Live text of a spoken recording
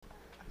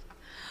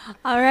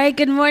All right,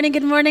 good morning,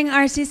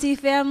 RCC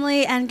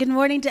family, and good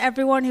morning to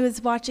everyone who is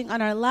watching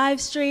on our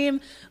live stream.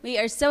 We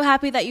are so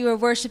happy that you are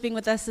worshiping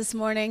with us this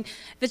morning.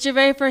 If it's your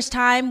very first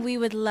time, we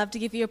would love to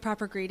give you a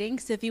proper greeting.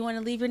 So if you want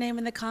to leave your name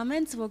in the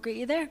comments, we'll greet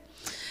you there.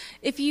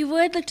 If you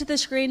would look to the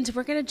screens,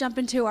 we're going to jump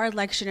into our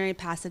lectionary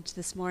passage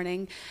this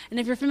morning. And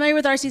if you're familiar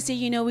with RCC,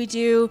 you know we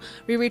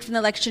read from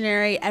the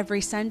lectionary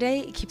every Sunday.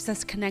 It keeps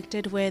us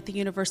connected with the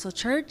Universal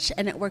Church,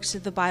 and it works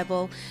through the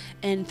Bible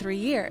in 3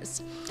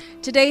 years.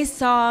 Today's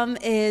psalm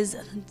is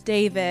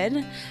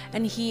David,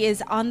 and he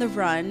is on the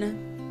run.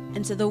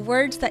 And so the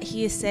words that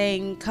he is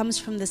saying comes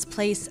from this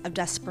place of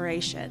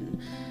desperation.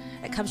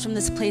 It comes from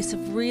this place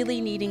of really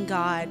needing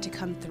God to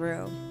come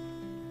through.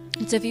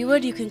 And so if you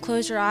would, you can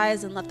close your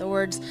eyes and let the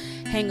words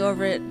hang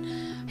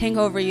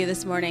over you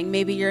this morning.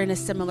 Maybe you're in a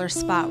similar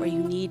spot where you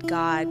need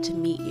God to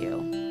meet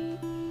you.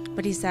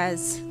 But he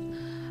says,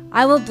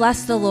 I will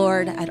bless the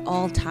Lord at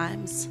all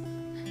times,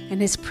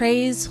 and his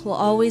praise will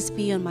always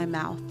be in my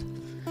mouth.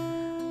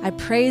 I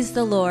praise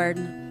the Lord.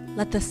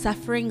 Let the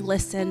suffering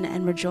listen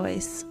and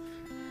rejoice.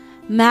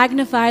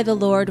 Magnify the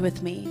Lord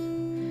with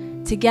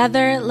me.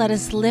 Together let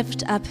us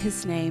lift up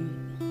his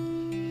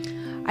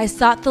name. I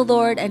sought the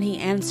Lord, and he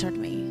answered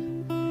me,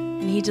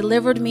 and he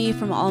delivered me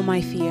from all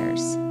my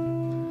fears.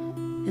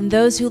 And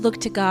those who look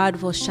to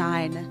God will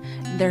shine,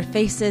 and their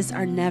faces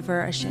are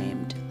never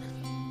ashamed.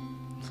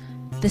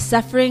 The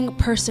suffering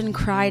person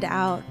cried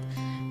out,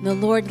 and the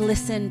Lord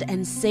listened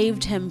and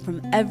saved him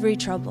from every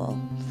trouble.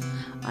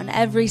 On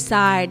every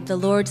side, the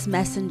Lord's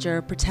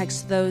messenger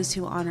protects those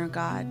who honor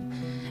God,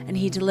 and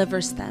he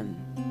delivers them.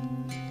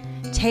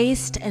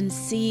 Taste and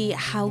see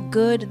how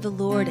good the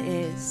Lord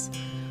is.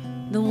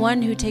 The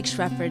one who takes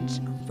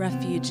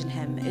refuge in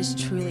him is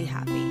truly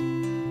happy.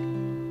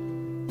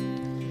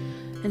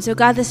 And so,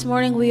 God, this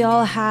morning we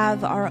all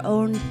have our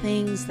own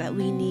things that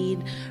we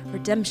need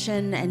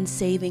redemption and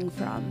saving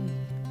from.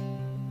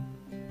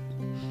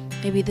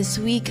 Maybe this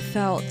week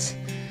felt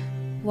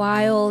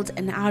wild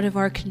and out of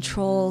our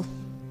control.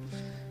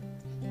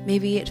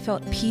 Maybe it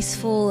felt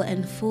peaceful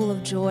and full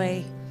of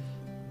joy.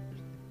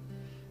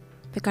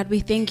 But God, we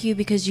thank you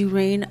because you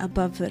reign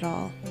above it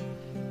all.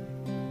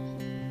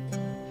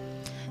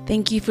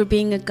 Thank you for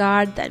being a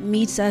God that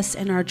meets us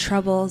in our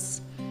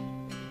troubles.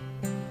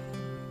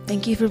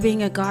 Thank you for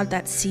being a God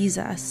that sees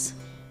us.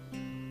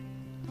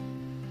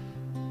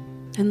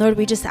 And Lord,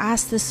 we just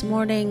ask this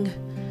morning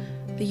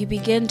that you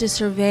begin to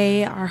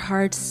survey our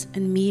hearts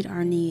and meet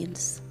our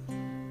needs.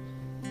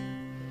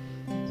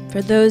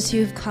 For those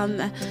who've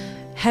come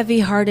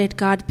heavy-hearted,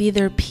 God, be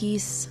their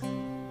peace.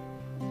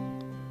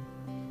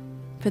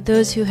 For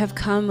those who have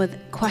come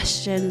with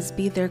questions,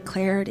 be their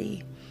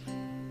clarity.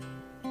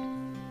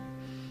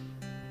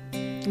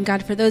 And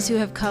God, for those who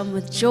have come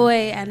with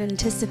joy and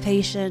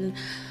anticipation,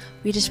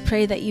 we just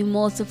pray that you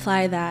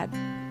multiply that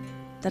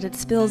it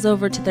spills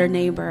over to their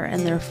neighbor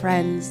and their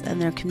friends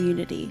and their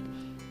community.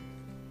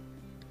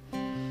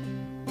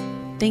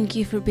 Thank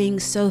you for being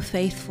so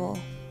faithful.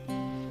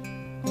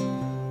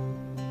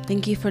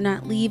 Thank you for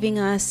not leaving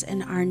us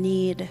in our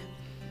need.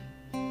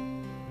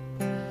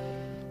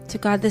 To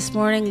God, this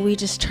morning, we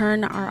just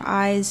turn our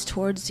eyes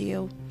towards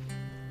you.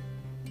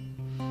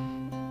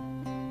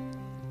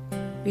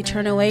 We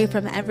turn away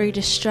from every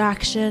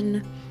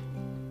distraction,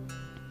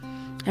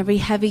 every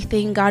heavy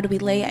thing, God, we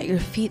lay at your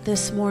feet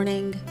this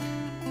morning.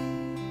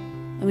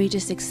 And we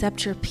just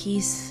accept your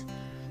peace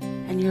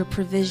and your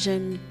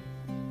provision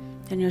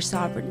and your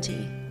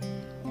sovereignty.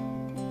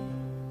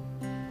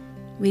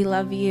 We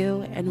love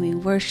you and we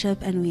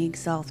worship and we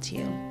exalt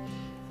you.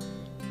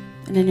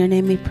 And in your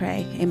name we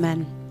pray,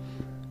 amen.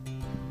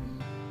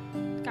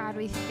 God,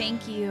 we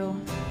thank you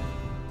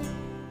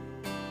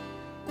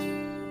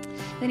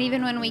that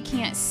even when we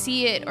can't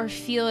see it or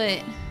feel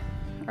it,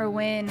 or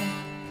when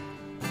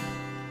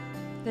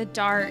the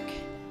dark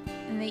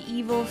and the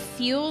evil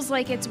feels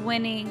like it's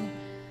winning,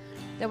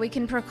 that we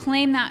can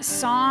proclaim that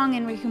song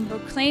and we can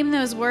proclaim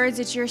those words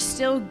that you're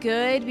still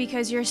good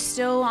because you're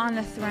still on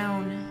the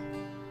throne.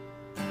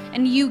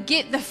 And you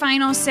get the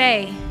final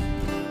say.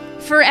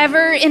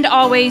 Forever and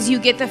always you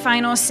get the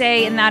final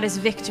say, and that is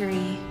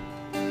victory.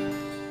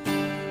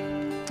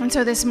 And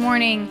so this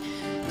morning,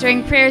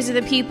 during prayers of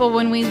the people,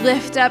 when we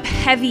lift up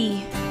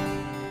heavy,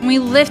 when we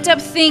lift up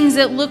things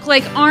that look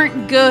like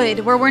aren't good,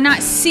 where we're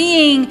not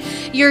seeing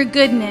your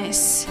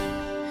goodness,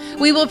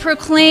 we will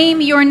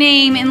proclaim your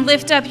name and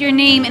lift up your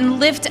name and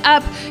lift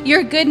up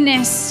your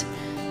goodness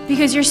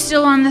because you're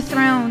still on the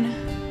throne.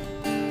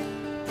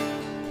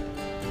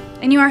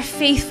 And you are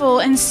faithful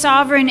and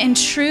sovereign and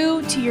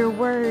true to your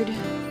word.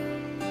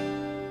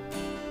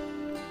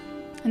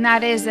 And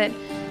that is that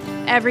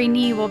every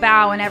knee will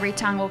bow and every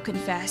tongue will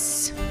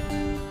confess.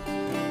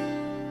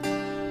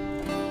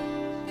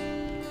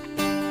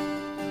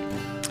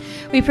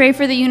 We pray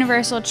for the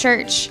Universal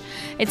Church,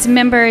 its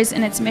members,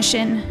 and its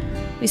mission.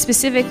 We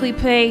specifically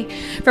pray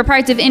for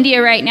parts of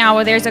India right now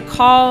where there's a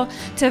call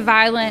to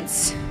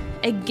violence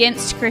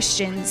against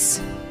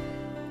Christians.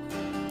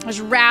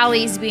 There's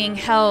rallies being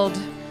held,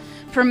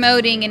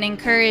 promoting and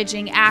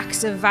encouraging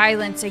acts of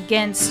violence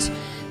against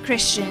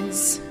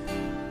Christians.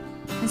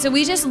 And so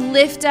we just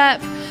lift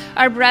up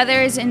our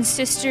brothers and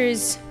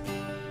sisters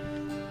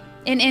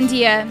in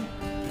India.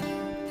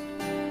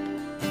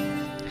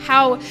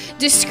 How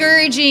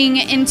discouraging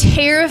and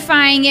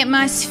terrifying it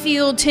must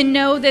feel to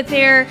know that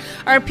there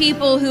are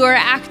people who are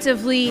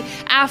actively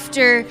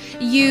after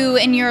you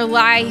in your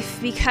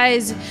life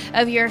because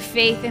of your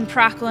faith and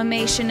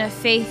proclamation of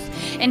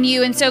faith in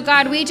you. And so,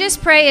 God, we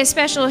just pray a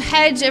special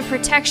hedge of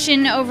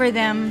protection over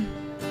them,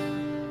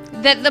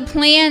 that the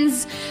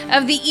plans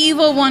of the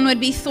evil one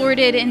would be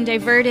thwarted and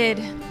diverted,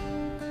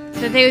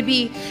 that they would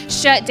be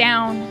shut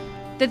down,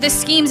 that the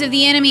schemes of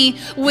the enemy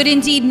would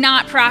indeed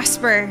not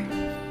prosper,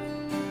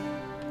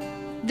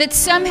 that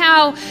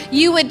somehow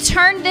you would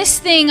turn this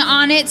thing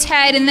on its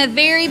head and the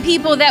very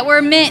people that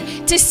were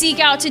meant to seek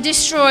out to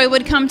destroy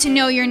would come to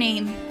know your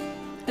name.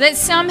 That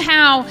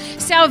somehow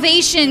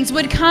salvations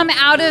would come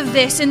out of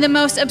this in the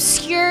most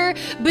obscure,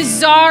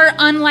 bizarre,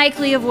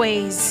 unlikely of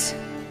ways.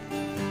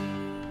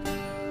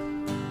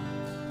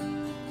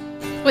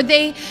 Would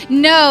they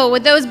know,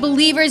 would those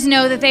believers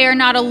know that they are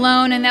not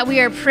alone and that we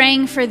are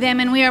praying for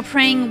them and we are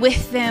praying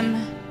with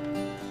them?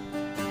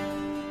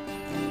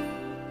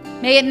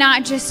 May it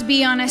not just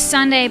be on a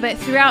Sunday, but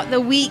throughout the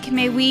week,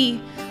 may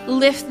we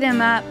lift them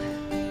up,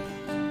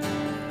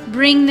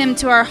 bring them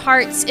to our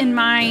hearts and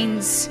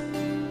minds.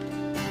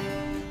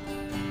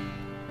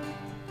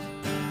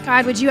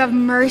 God, would you have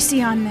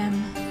mercy on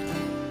them?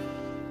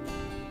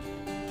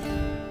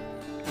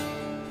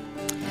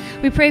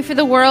 We pray for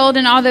the world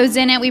and all those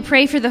in it. We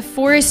pray for the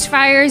forest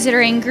fires that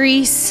are in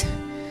Greece.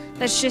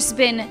 That's just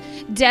been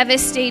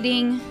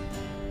devastating.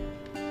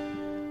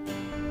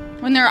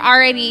 When they're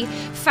already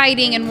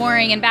fighting and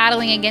warring and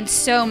battling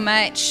against so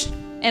much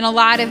in a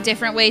lot of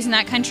different ways in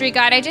that country.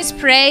 God, I just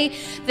pray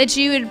that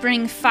you would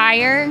bring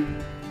fire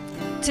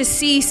to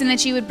cease and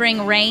that you would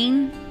bring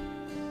rain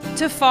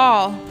to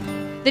fall,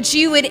 that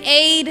you would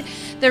aid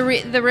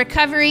the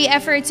recovery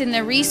efforts and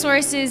the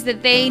resources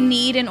that they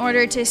need in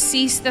order to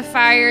cease the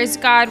fires.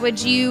 God, would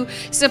you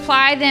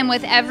supply them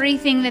with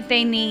everything that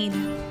they need?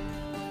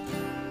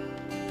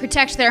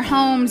 Protect their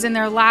homes and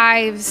their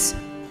lives.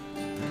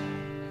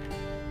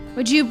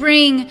 Would you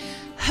bring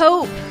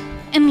hope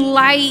and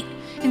light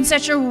in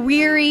such a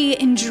weary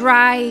and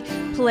dry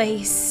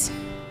place?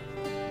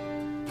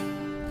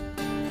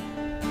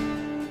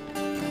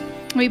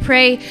 We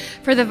pray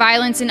for the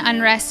violence and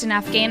unrest in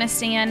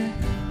Afghanistan.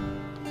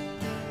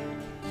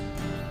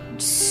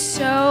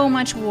 So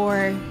much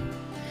war,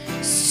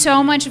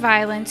 so much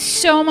violence,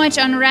 so much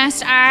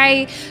unrest.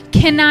 I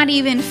cannot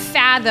even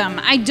fathom.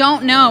 I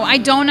don't know. I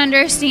don't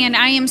understand.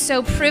 I am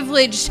so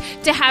privileged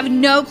to have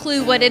no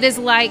clue what it is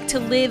like to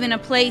live in a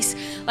place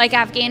like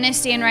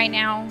Afghanistan right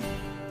now.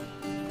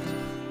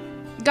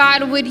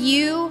 God, would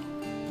you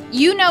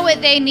know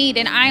what they need,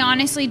 and I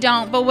honestly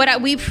don't, but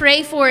what we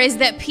pray for is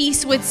that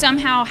peace would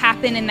somehow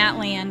happen in that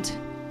land.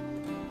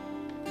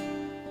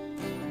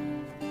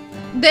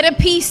 That a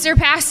peace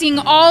surpassing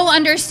all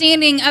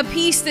understanding, a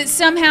peace that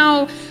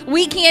somehow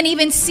we can't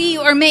even see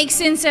or make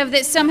sense of,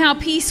 that somehow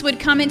peace would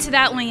come into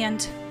that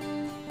land.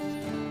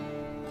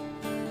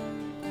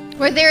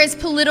 Where there is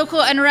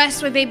political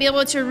unrest, would they be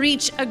able to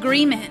reach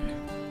agreement?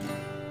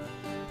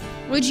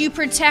 Would you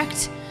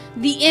protect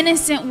the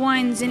innocent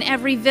ones in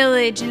every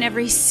village, in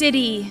every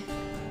city?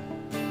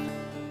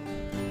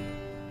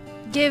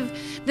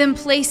 Give them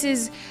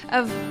places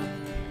of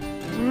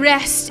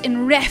rest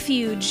and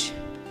refuge.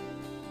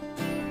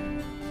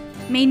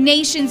 May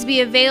nations be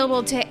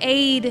available to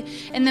aid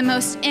in the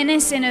most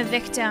innocent of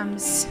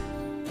victims.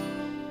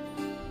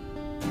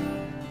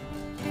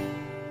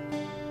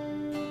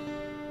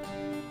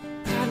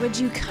 God, would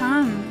you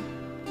come?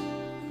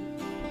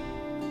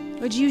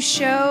 Would you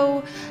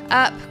show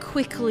up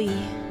quickly?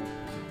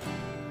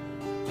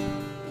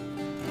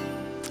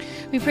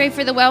 We pray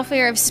for the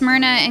welfare of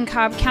Smyrna and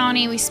Cobb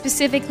County. We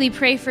specifically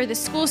pray for the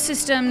school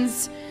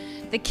systems,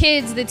 the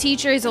kids, the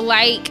teachers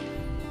alike.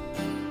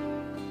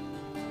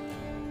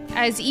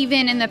 As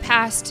even in the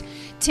past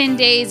 10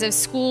 days of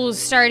schools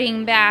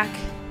starting back,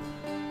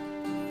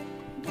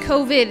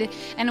 COVID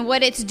and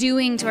what it's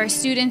doing to our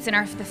students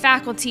and the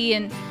faculty,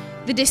 and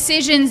the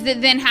decisions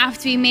that then have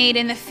to be made,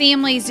 and the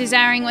families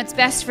desiring what's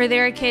best for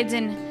their kids.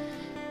 And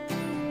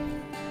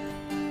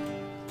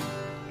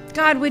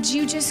God, would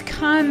you just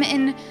come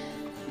and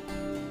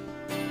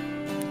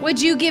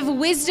would you give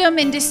wisdom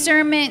and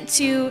discernment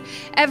to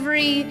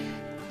every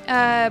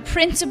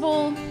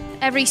principal,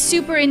 every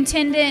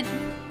superintendent,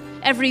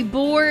 every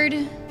board?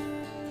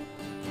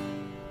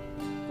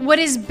 What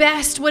is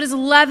best, what is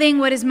loving,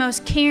 what is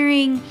most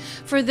caring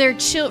for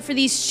for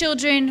these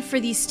children, for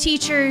these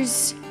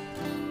teachers,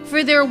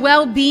 for their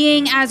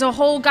well-being as a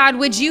whole? God,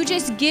 would you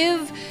just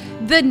give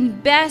the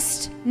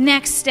best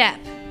next step?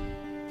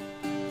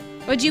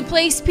 Would you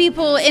place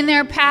people in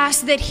their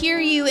paths that hear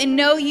you and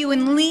know you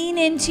and lean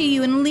into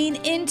you and lean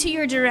into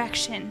your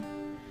direction?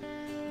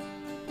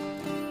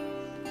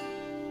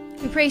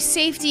 We pray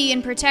safety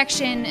and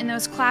protection in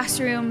those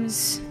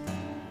classrooms.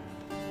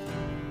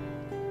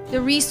 The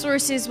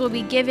resources will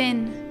be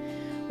given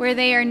where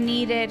they are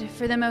needed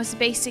for the most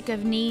basic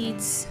of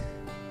needs.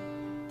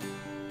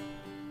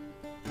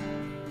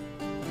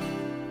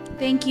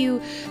 Thank you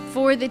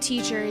for the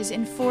teachers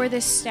and for the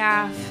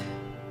staff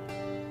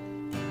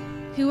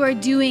who are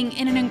doing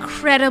an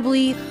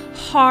incredibly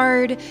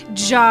hard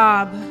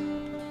job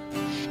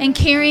and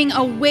carrying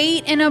a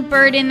weight and a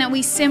burden that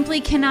we simply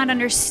cannot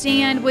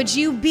understand. Would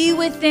you be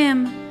with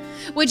them?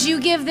 Would you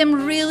give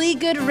them really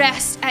good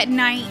rest at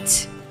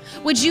night?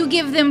 Would you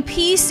give them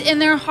peace in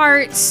their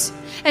hearts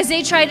as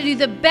they try to do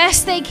the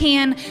best they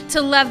can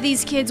to love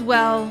these kids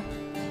well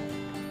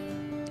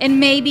and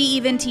maybe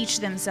even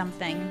teach them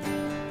something?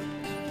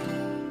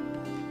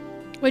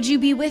 Would you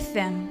be with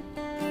them?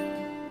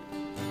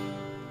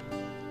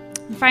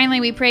 And finally,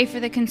 we pray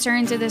for the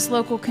concerns of this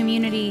local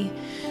community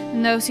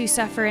and those who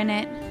suffer in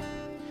it.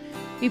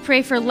 We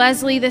pray for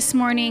Leslie this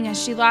morning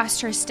as she lost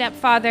her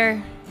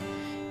stepfather,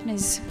 and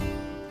his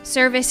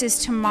service is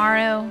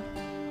tomorrow.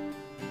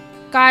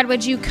 God,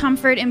 would you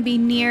comfort and be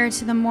near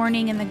to the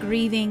mourning and the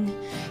grieving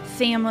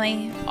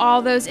family,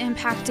 all those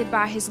impacted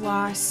by his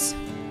loss.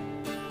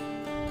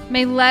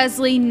 May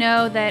Leslie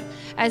know that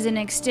as an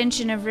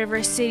extension of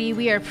River City,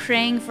 we are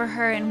praying for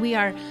her and we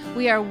are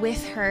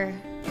with her.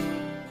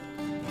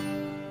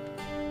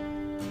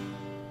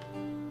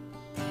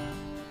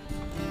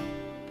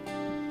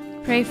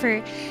 Pray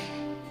for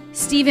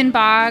Stephen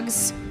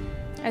Boggs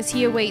as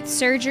he awaits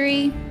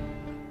surgery.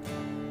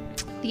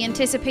 The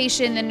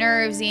anticipation, the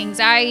nerves, the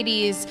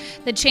anxieties,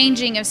 the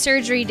changing of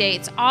surgery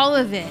dates, all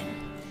of it.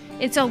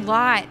 It's a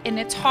lot, and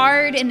it's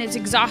hard, and it's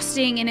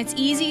exhausting, and it's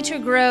easy to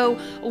grow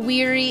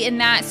weary in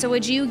that. So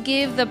would you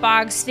give the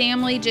Boggs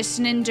family just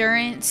an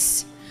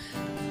endurance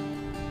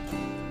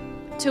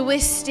to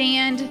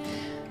withstand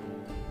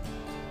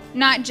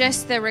not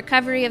just the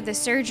recovery of the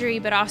surgery,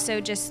 but also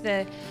just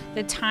the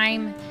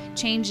time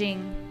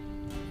changing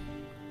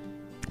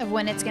of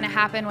when it's going to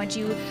happen? Would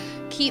you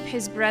keep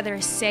his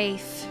brother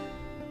safe?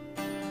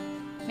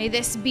 May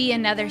this be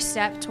another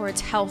step towards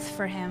health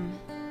for him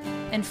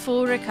and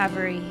full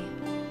recovery.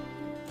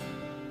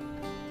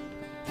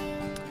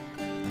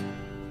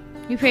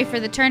 We pray for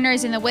the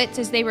Turners and the Witts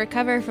as they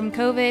recover from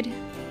COVID.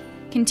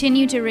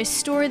 Continue to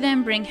restore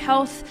them, bring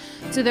health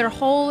to their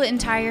whole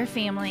entire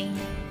family.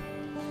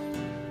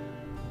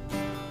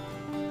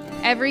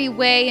 Every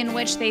way in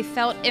which they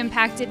felt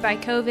impacted by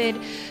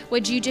COVID,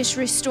 would you just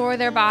restore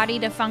their body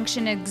to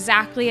function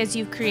exactly as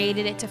you've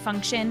created it to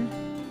function?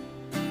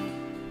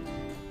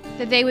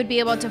 That they would be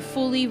able to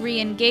fully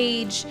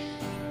re-engage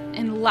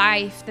in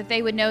life, that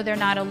they would know they're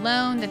not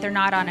alone, that they're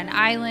not on an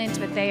island,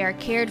 but they are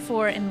cared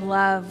for and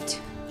loved.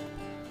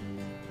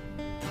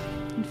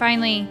 And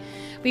finally,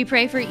 we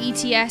pray for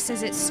ETS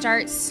as it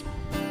starts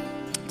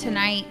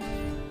tonight.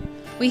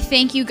 We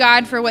thank you,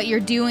 God, for what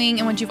you're doing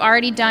and what you've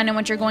already done and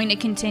what you're going to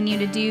continue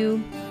to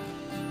do.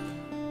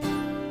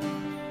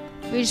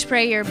 We just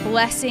pray your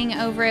blessing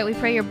over it. We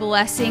pray your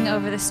blessing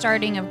over the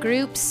starting of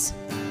groups.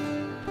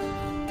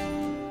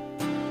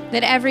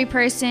 That every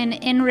person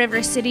in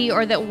River City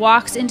or that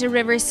walks into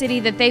River City,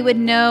 that they would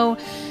know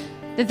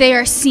that they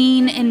are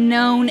seen and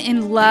known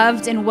and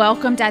loved and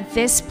welcomed at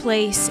this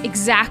place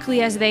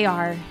exactly as they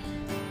are.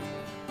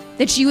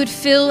 That you would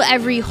fill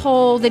every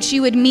hole, that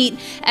you would meet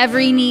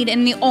every need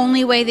in the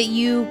only way that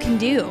you can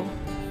do.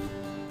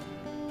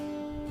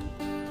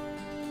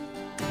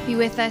 Be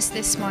with us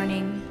this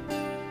morning.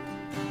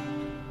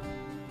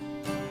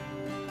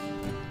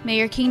 May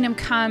your kingdom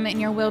come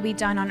and your will be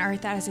done on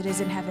earth as it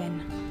is in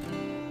heaven.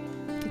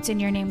 It's in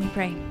your name we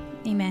pray.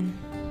 Amen.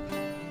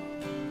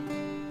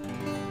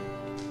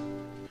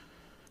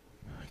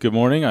 Good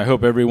morning. I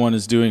hope everyone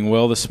is doing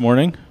well this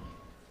morning.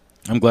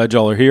 I'm glad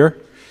y'all are here.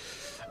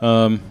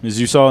 As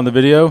you saw in the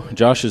video,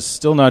 Josh is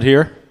still not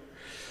here.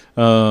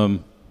 They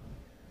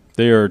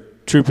are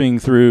trooping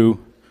through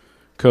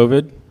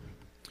COVID,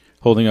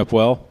 holding up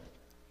well.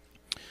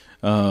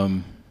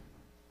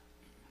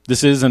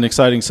 This is an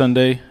exciting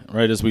Sunday,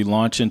 right, as we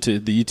launch into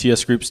the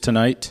ETS groups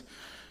tonight.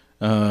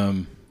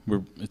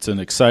 It's an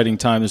exciting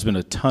time. There's been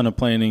a ton of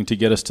planning to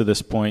get us to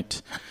this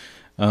point.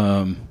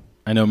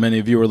 I know many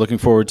of you are looking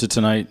forward to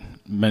tonight.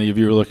 Many of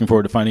you are looking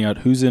forward to finding out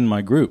who's in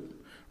my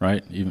group,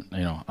 right? Even,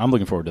 I'm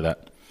looking forward to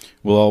that.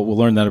 We'll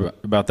learn that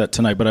about that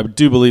tonight. But I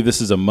do believe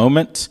this is a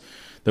moment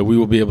that we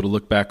will be able to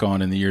look back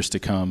on in the years to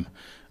come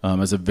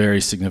as a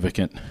very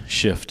significant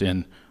shift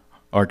in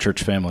our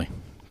church family.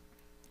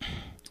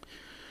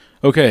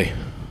 Okay,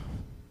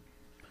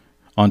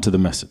 on to the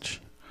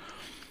message.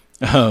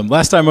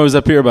 Last time I was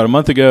up here about a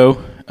month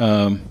ago,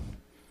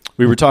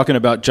 we were talking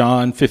about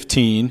John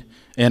 15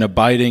 and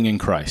abiding in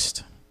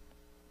Christ.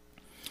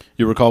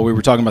 You recall we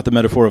were talking about the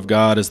metaphor of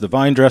God as the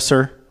vine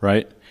dresser,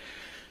 right?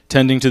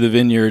 Tending to the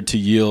vineyard to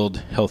yield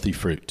healthy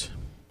fruit.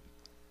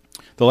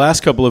 The last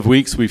couple of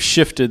weeks, we've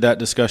shifted that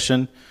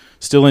discussion,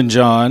 still in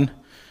John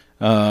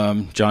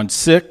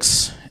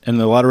 6,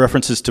 and a lot of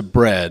references to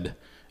bread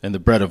and the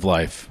bread of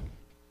life.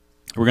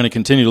 We're going to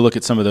continue to look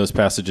at some of those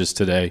passages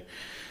today.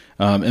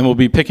 And we'll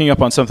be picking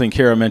up on something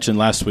Kara mentioned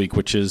last week,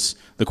 which is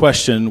the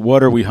question,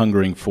 what are we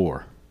hungering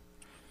for?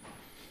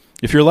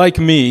 If you're like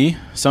me,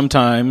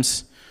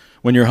 sometimes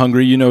When you're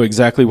hungry, you know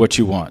exactly what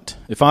you want.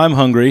 If I'm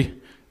hungry,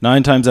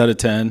 9 times out of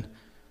 10,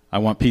 I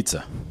want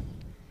pizza.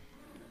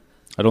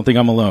 I don't think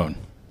I'm alone.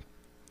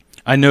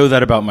 I know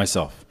that about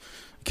myself.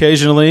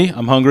 Occasionally,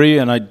 I'm hungry,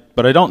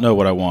 but I don't know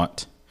what I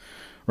want,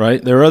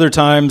 right? There are other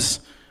times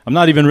I'm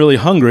not even really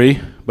hungry,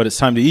 but it's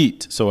time to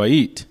eat, so I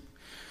eat.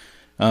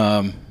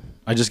 I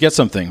just get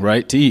something,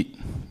 right, to eat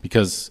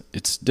because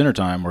it's dinner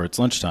time or it's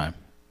lunchtime.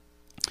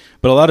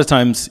 But a lot of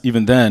times,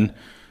 even then,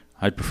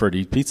 I'd prefer to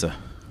eat pizza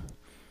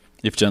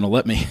if Jen will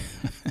let me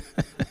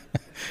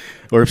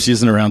or if she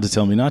isn't around to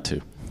tell me not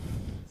to.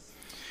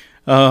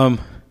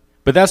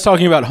 But that's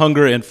talking about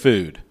hunger and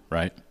food,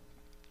 right?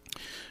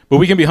 But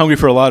we can be hungry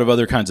for a lot of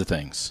other kinds of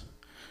things.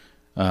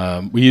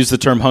 We use the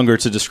term hunger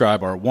to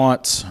describe our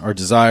wants, our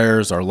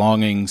desires, our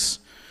longings,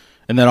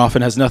 and that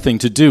often has nothing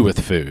to do with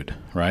food,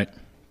 right?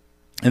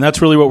 And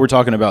that's really what we're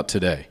talking about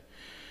today.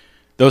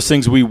 Those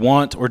things we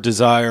want or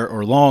desire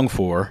or long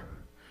for,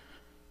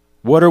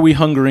 what are we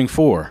hungering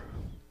for?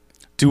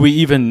 Do we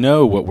even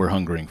know what we're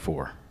hungering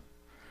for?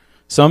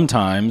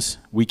 Sometimes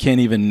we can't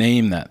even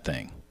name that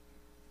thing.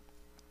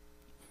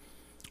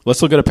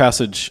 Let's look at a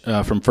passage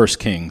from 1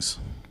 Kings.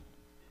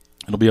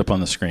 It'll be up on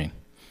the screen.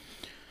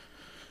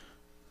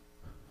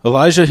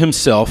 Elijah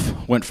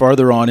himself went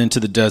farther on into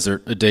the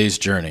desert a day's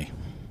journey.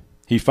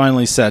 He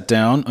finally sat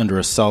down under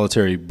a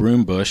solitary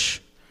broom bush.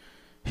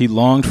 He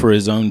longed for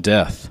his own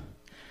death.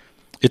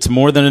 "It's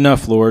more than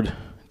enough, Lord.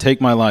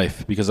 Take my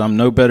life, because I'm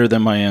no better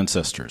than my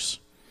ancestors."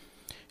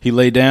 He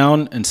lay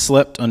down and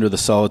slept under the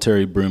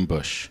solitary broom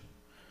bush.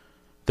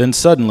 Then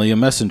suddenly a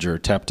messenger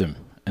tapped him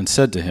and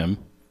said to him,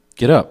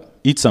 "Get up,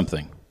 eat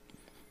something."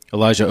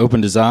 Elijah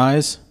opened his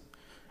eyes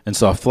and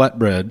saw flat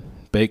bread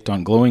baked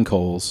on glowing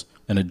coals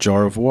and a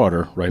jar of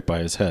water right by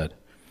his head.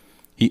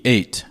 He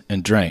ate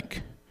and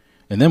drank,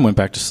 and then went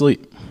back to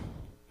sleep.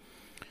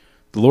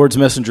 The Lord's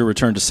messenger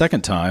returned a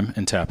second time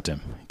and tapped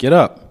him. "Get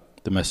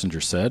up," the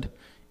messenger said.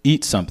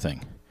 "Eat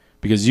something,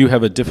 because you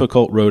have a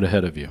difficult road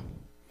ahead of you."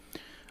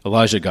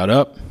 Elijah got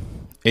up,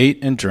 ate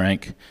and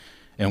drank,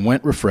 and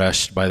went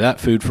refreshed by that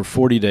food for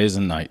 40 days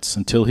and nights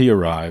until he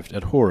arrived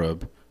at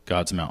Horeb,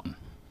 God's mountain.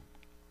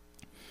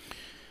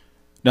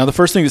 Now, the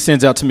first thing that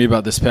stands out to me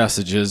about this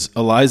passage is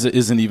Elijah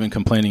isn't even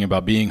complaining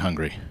about being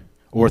hungry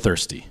or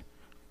thirsty.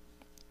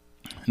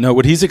 No,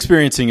 what he's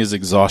experiencing is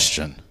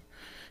exhaustion.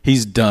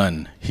 He's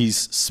done. He's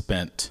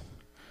spent.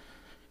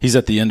 He's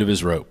at the end of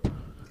his rope.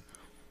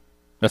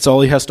 That's all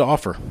he has to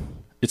offer.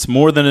 "It's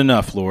more than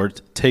enough,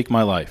 Lord. Take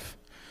my life."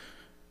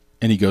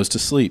 And he goes to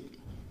sleep.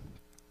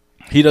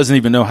 He doesn't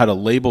even know how to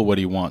label what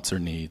he wants or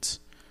needs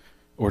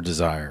or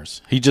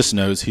desires. He just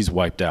knows he's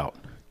wiped out.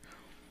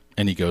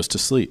 And he goes to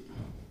sleep.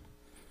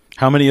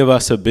 How many of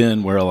us have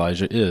been where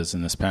Elijah is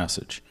in this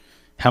passage?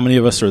 How many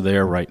of us are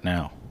there right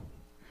now?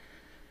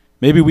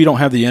 Maybe we don't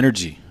have the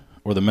energy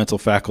or the mental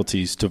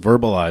faculties to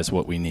verbalize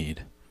what we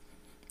need.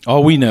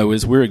 All we know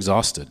is we're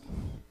exhausted.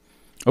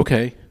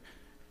 Okay,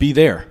 be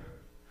there.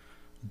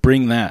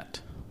 Bring that.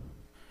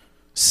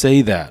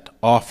 Say that.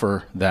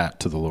 Offer that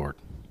to the Lord.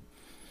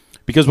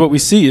 Because what we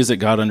see is that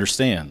God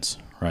understands,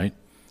 right?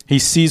 He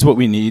sees what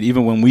we need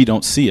even when we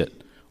don't see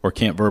it or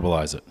can't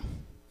verbalize it.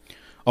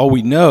 All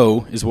we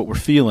know is what we're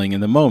feeling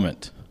in the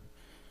moment.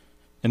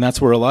 And that's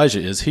where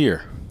Elijah is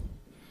here.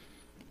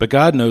 But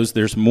God knows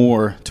there's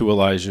more to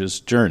Elijah's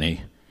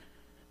journey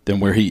than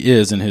where he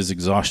is in his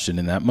exhaustion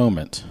in that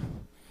moment.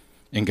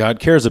 And God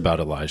cares about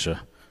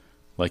Elijah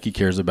like he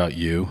cares about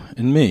you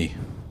and me.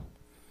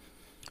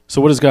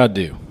 So what does God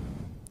do?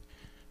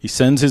 He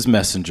sends his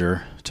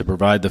messenger to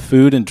provide the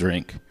food and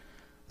drink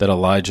that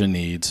Elijah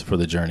needs for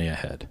the journey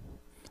ahead.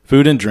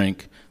 Food and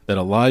drink that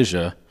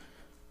Elijah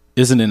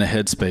isn't in a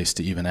headspace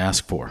to even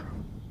ask for.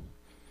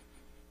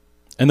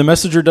 And the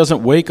messenger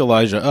doesn't wake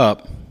Elijah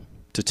up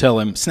to tell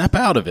him, snap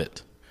out of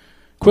it.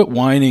 Quit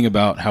whining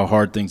about how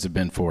hard things have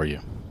been for you.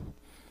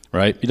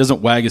 Right? He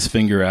doesn't wag his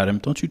finger at him.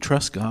 Don't you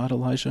trust God,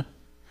 Elijah?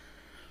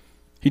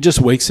 He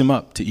just wakes him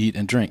up to eat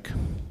and drink.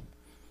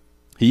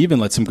 He even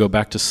lets him go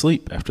back to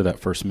sleep after that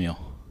first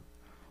meal.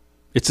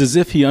 It's as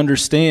if he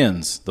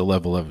understands the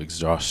level of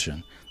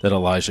exhaustion that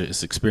Elijah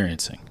is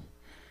experiencing.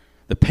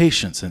 The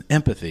patience and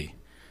empathy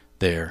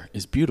there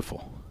is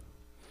beautiful.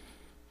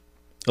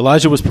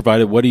 Elijah was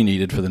provided what he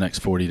needed for the next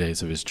 40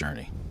 days of his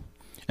journey.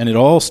 And it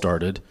all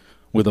started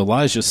with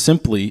Elijah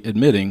simply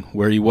admitting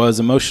where he was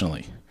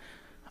emotionally.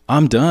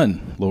 I'm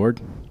done,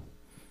 Lord.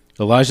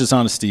 Elijah's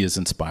honesty is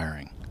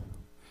inspiring.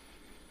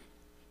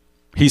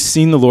 He's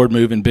seen the Lord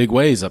move in big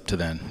ways up to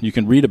then. You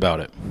can read about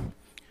it.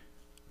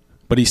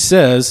 But he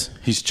says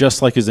he's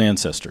just like his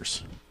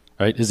ancestors,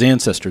 right? His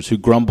ancestors who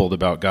grumbled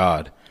about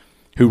God,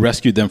 who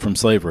rescued them from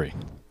slavery.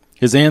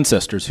 His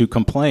ancestors who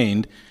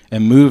complained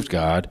and moved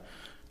God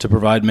to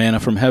provide manna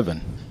from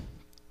heaven.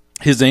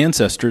 His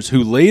ancestors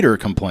who later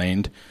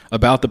complained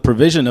about the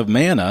provision of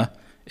manna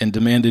and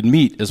demanded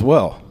meat as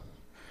well.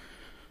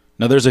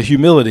 Now there's a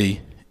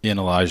humility in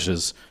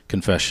Elijah's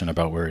confession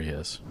about where he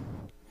is.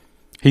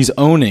 He's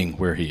owning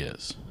where he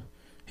is.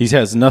 He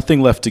has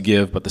nothing left to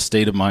give but the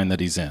state of mind that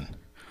he's in.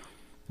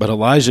 But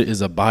Elijah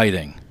is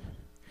abiding.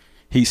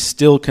 He's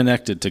still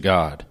connected to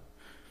God.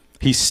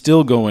 He's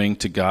still going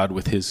to God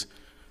with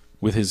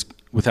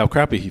how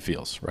crappy he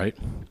feels, right?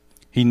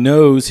 He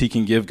knows he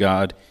can give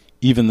God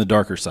even the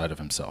darker side of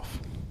himself.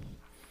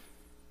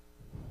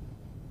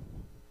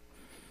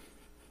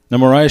 Now,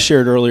 Mariah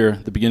shared earlier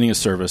at the beginning of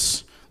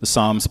service the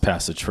Psalms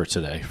passage for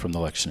today from the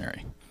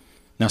lectionary.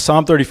 Now,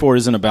 Psalm 34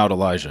 isn't about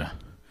Elijah.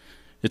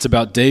 It's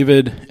about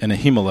David and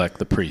Ahimelech,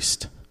 the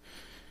priest.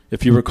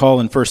 If you recall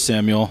in 1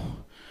 Samuel,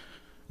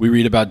 we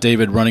read about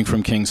David running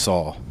from King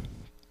Saul.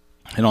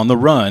 And on the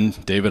run,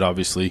 David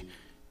obviously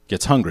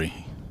gets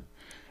hungry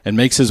and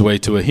makes his way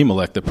to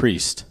Ahimelech, the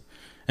priest,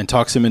 and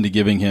talks him into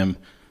giving him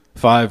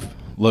 5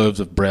 loaves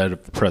of bread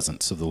of the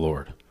presence of the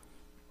Lord.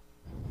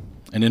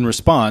 And in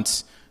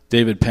response,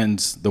 David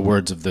pens the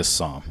words of this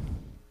psalm.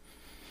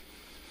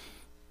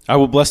 I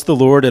will bless the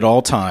Lord at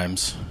all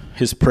times.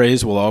 His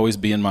praise will always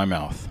be in my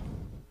mouth.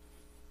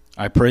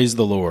 I praise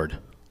the Lord.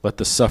 Let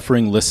the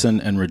suffering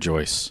listen and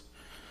rejoice.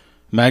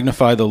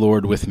 Magnify the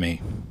Lord with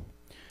me.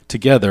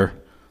 Together,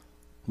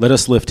 let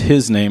us lift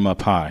his name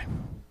up high.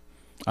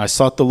 I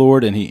sought the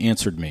Lord, and he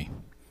answered me.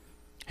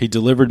 He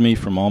delivered me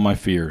from all my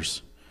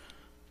fears.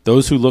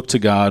 Those who look to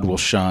God will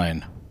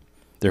shine.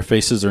 Their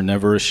faces are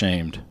never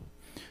ashamed.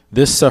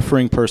 This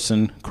suffering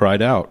person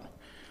cried out.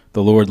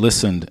 The Lord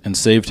listened and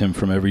saved him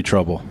from every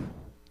trouble.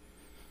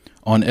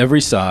 On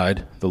every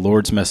side, the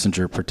Lord's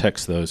messenger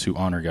protects those who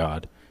honor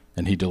God,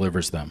 and he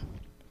delivers them.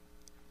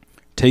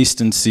 Taste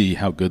and see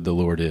how good the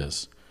Lord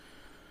is.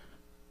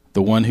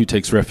 The one who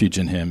takes refuge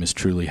in him is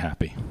truly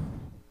happy.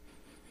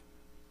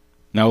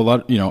 Now,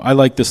 I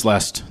like the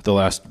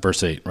last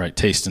verse 8, right?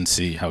 Taste and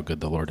see how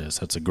good the Lord is.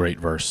 That's a great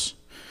verse.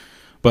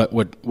 But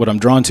what I'm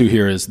drawn to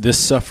here is this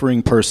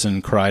suffering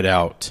person cried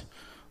out.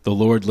 The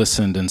Lord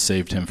listened and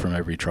saved him from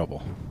every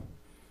trouble.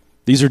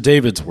 These are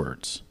David's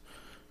words,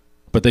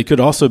 but they could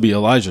also be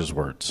Elijah's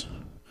words.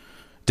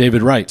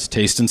 David writes,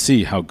 taste and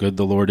see how good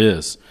the Lord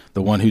is.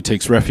 The one who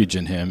takes refuge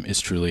in him is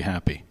truly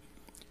happy.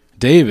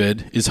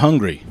 David is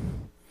hungry,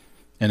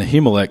 and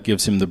Ahimelech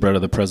gives him the bread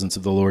of the presence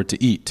of the Lord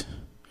to eat.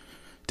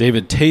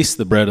 David tastes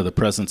the bread of the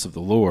presence of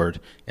the Lord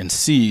and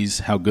sees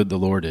how good the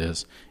Lord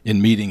is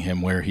in meeting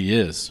him where he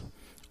is,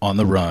 on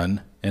the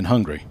run and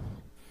hungry.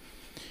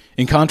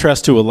 In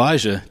contrast to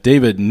Elijah,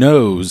 David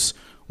knows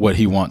what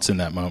he wants in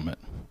that moment.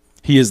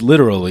 He is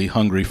literally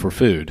hungry for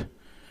food,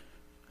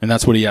 and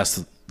that's what he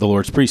asks the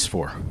Lord's priest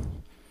for,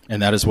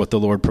 and that is what the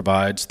Lord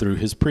provides through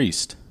his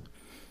priest.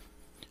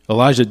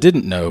 Elijah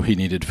didn't know he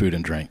needed food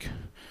and drink,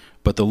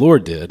 but the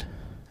Lord did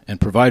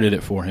and provided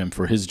it for him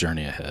for his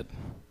journey ahead.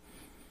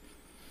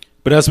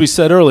 But as we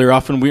said earlier,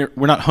 often we're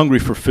not hungry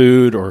for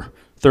food or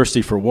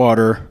thirsty for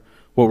water.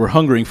 What we're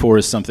hungering for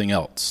is something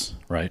else,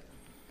 right?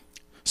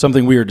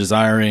 Something we are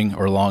desiring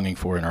or longing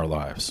for in our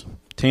lives,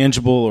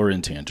 tangible or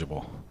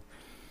intangible.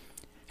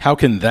 How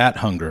can that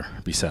hunger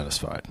be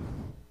satisfied?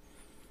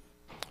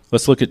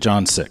 Let's look at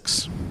John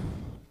 6.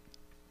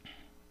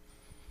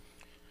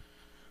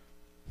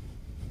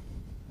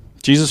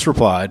 Jesus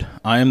replied,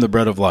 I am the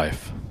bread of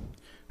life.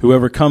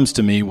 Whoever comes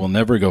to me will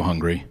never go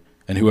hungry,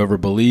 and whoever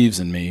believes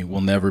in me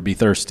will never be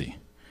thirsty.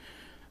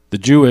 The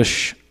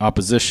Jewish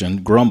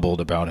opposition grumbled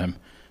about him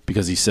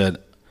because he said,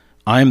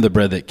 I am the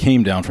bread that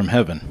came down from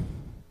heaven.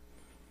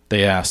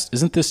 They asked,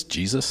 isn't this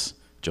Jesus,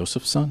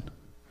 Joseph's son,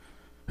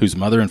 whose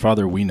mother and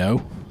father we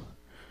know?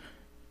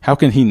 How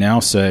can he now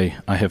say,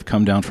 I have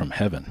come down from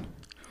heaven?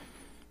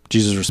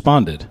 Jesus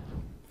responded,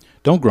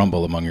 don't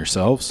grumble among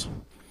yourselves.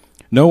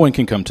 No one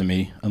can come to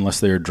me unless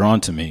they are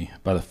drawn to me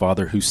by the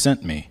Father who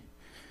sent me,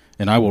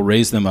 and I will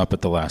raise them up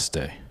at the last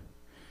day.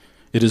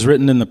 It is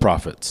written in the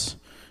prophets,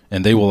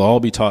 and they will all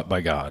be taught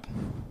by God.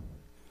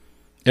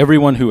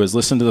 Everyone who has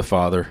listened to the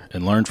Father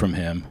and learned from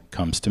him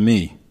comes to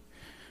me.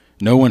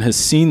 No one has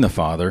seen the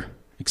Father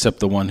except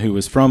the one who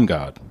is from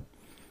God.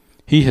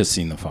 He has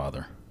seen the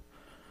Father.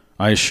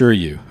 I assure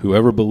you,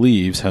 whoever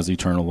believes has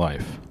eternal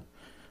life.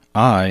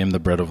 I am the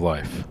bread of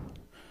life.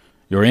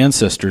 Your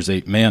ancestors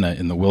ate manna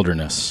in the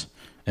wilderness,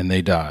 and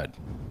they died.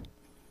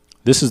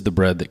 This is the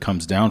bread that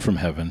comes down from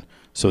heaven,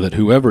 so that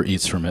whoever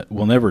eats from it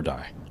will never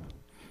die.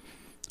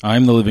 I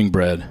am the living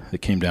bread that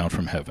came down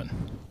from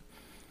heaven.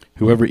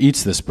 Whoever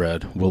eats this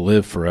bread will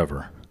live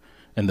forever,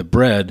 and the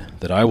bread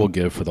that I will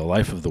give for the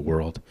life of the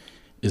world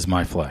is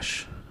my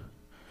flesh.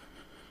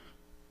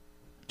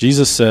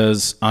 Jesus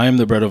says, I am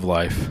the bread of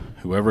life.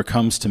 Whoever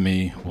comes to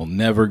me will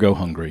never go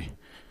hungry,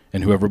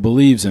 and whoever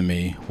believes in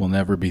me will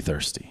never be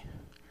thirsty.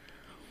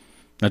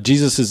 Now,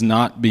 Jesus is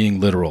not being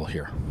literal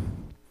here.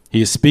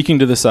 He is speaking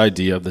to this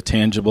idea of the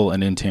tangible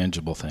and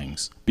intangible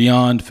things,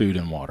 beyond food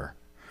and water,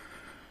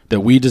 that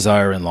we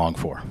desire and long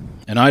for.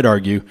 And I'd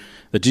argue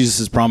that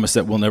Jesus' promise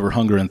that we'll never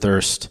hunger and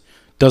thirst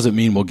doesn't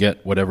mean we'll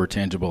get whatever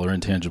tangible or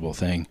intangible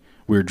thing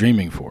we're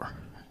dreaming for.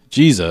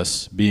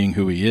 Jesus, being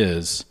who he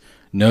is,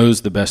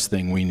 knows the best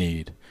thing we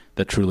need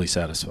that truly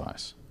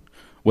satisfies,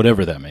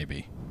 whatever that may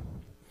be.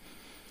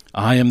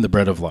 I am the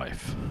bread of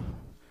life.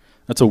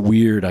 That's a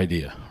weird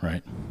idea,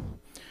 right?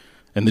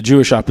 And the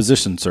Jewish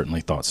opposition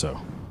certainly thought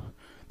so.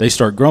 They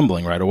start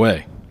grumbling right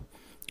away.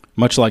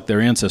 much like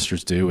their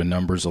ancestors do in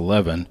Numbers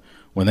 11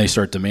 when they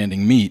start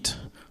demanding meat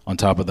on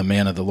top of the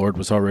manna the Lord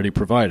was already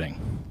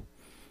providing.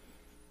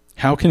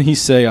 How can he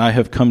say, I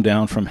have come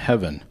down from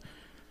heaven?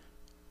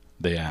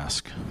 They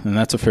ask. And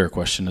that's a fair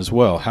question as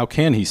well. How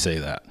can he say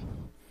that?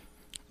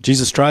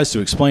 Jesus tries to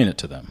explain it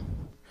to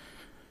them.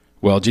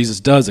 Well, Jesus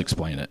does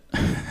explain it.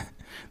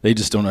 They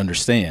just don't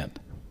understand.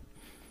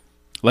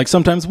 Like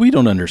sometimes we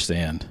don't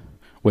understand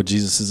what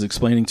Jesus is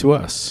explaining to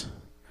us.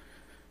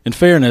 In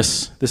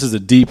fairness, this is a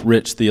deep,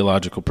 rich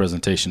theological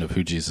presentation of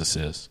who Jesus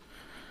is.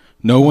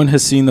 No one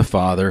has seen the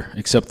Father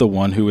except the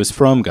one who is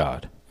from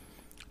God.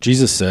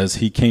 Jesus says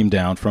he came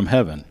down from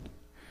heaven.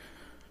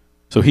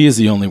 So he is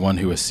the only one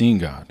who has seen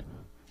God.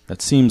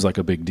 That seems like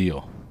a big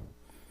deal.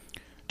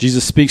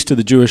 Jesus speaks to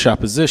the Jewish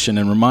opposition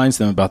and reminds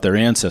them about their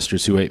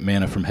ancestors who ate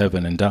manna from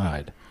heaven and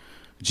died.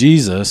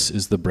 Jesus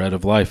is the bread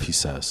of life, he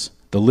says,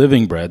 the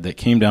living bread that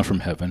came down from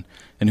heaven,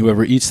 and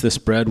whoever eats this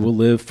bread will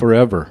live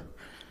forever.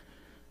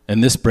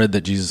 And this bread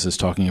that Jesus is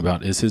talking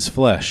about is his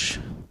flesh.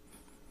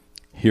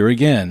 Here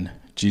again,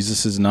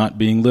 Jesus is not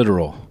being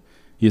literal.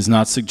 He is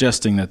not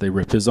suggesting that they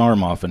rip his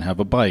arm off and have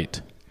a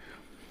bite.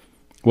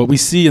 What we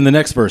see in the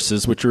next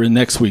verses, which are in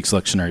next week's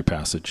lectionary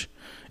passage,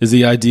 is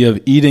the idea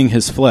of eating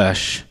his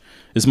flesh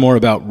is more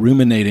about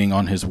ruminating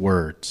on his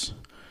words,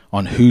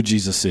 on who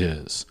Jesus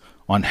is,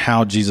 on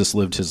how Jesus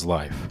lived his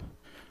life,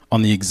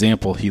 on the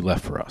example he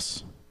left for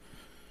us.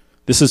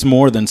 This is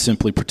more than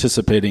simply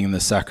participating in the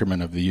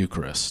sacrament of the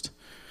Eucharist.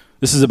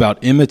 This is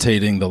about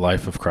imitating the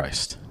life of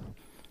Christ.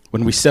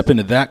 When we step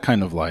into that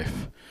kind of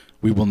life,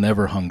 we will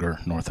never hunger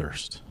nor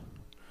thirst.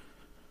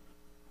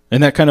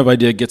 And that kind of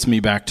idea gets me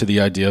back to the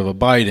idea of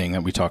abiding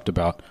that we talked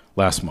about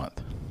last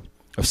month,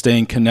 of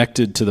staying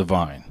connected to the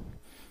vine.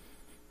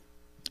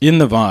 In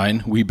the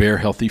vine, we bear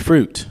healthy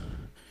fruit.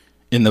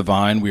 In the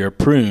vine, we are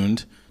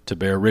pruned to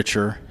bear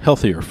richer,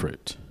 healthier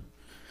fruit.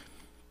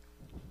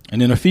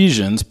 And in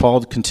Ephesians,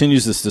 Paul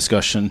continues this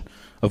discussion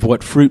of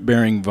what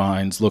fruit-bearing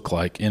vines look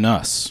like in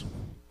us.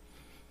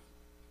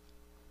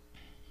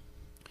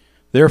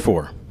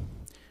 Therefore,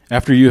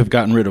 after you have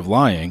gotten rid of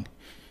lying,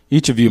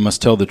 each of you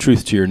must tell the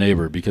truth to your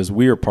neighbor, because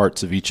we are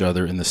parts of each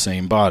other in the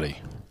same body.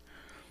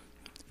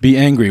 Be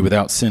angry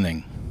without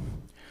sinning.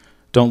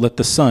 Don't let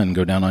the sun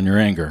go down on your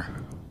anger.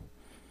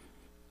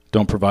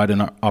 Don't provide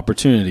an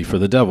opportunity for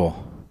the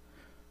devil.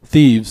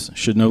 Thieves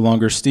should no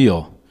longer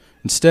steal.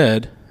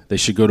 Instead, they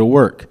should go to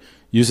work,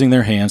 using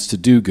their hands to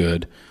do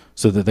good,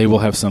 so that they will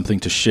have something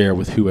to share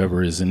with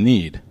whoever is in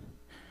need.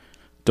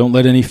 Don't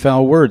let any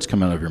foul words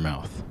come out of your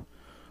mouth.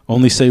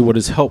 Only say what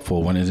is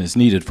helpful when it is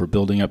needed for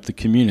building up the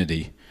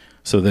community,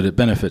 so that it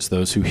benefits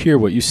those who hear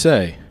what you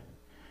say.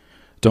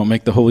 Don't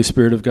make the Holy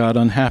Spirit of God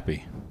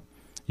unhappy.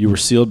 You were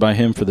sealed by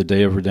him for the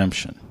day of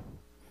redemption.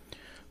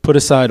 Put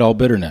aside all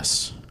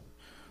bitterness,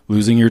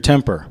 losing your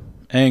temper,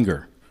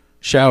 anger,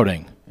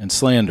 shouting, and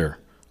slander,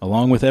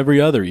 along with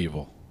every other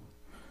evil.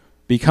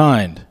 Be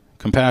kind,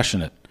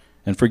 compassionate,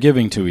 and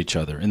forgiving to each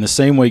other, in the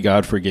same way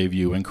God forgave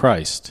you in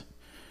Christ.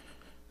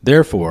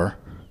 Therefore,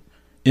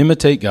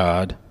 imitate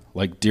God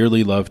like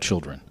dearly loved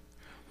children.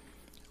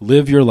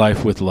 Live your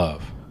life with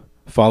love,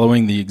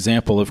 following the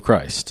example of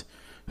Christ,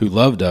 who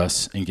loved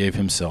us and gave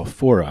himself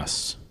for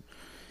us.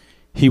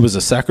 He was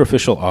a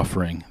sacrificial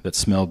offering that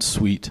smelled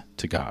sweet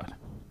to God.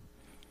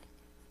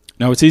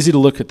 Now, it's easy to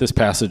look at this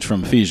passage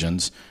from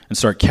Ephesians and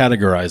start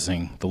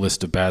categorizing the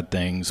list of bad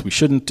things we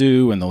shouldn't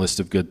do and the list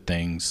of good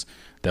things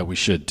that we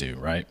should do,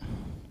 right?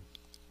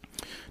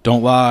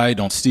 Don't lie,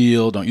 don't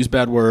steal, don't use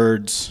bad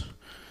words,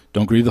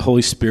 don't grieve the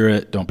Holy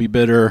Spirit, don't be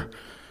bitter,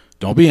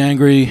 don't be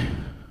angry,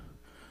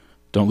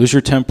 don't lose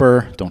your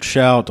temper, don't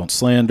shout, don't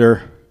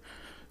slander,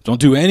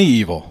 don't do any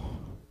evil.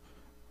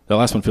 That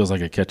last one feels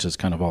like it catches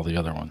kind of all the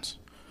other ones.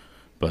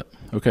 But,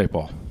 okay,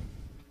 Paul.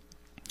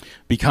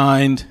 Be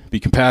kind, be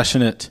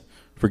compassionate,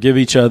 forgive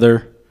each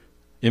other,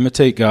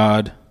 imitate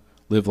God,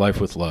 live life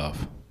with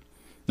love.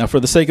 Now, for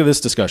the sake of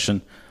this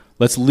discussion,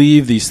 let's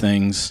leave these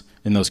things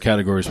in those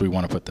categories we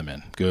want to put them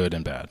in, good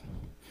and bad.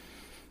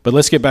 But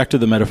let's get back to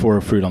the metaphor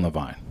of fruit on the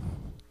vine.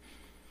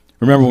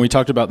 Remember when we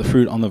talked about the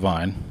fruit on the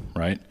vine,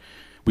 right?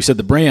 We said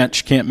the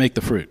branch can't make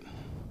the fruit.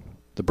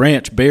 The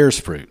branch bears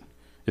fruit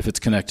if it's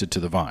connected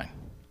to the vine.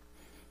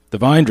 The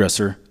vine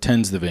dresser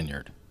tends the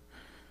vineyard,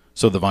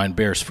 so the vine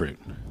bears fruit.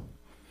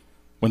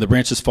 When the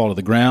branches fall to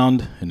the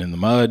ground and in the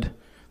mud,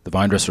 the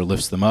vine dresser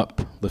lifts them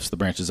up, lifts the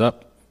branches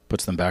up,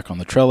 puts them back on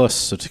the trellis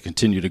so to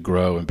continue to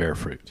grow and bear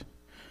fruit.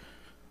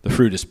 The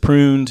fruit is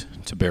pruned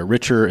to bear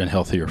richer and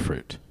healthier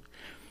fruit.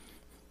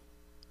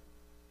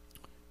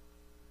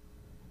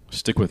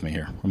 Stick with me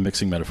here. I'm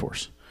mixing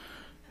metaphors.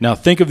 Now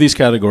think of these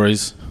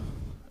categories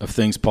of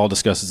things Paul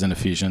discusses in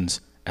Ephesians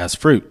as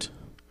fruit.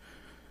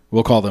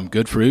 We'll call them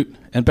good fruit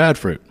and bad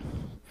fruit.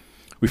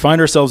 We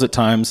find ourselves at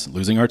times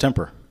losing our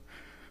temper,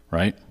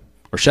 right?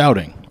 Or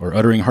shouting or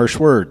uttering harsh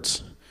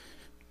words.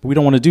 But we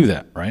don't want to do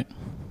that, right?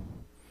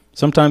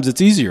 Sometimes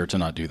it's easier to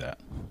not do that.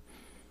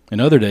 In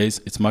other days,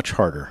 it's much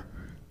harder.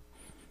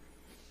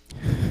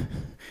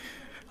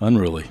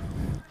 Unruly.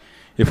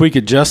 If we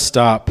could just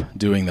stop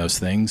doing those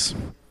things,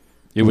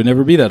 it would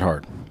never be that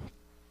hard.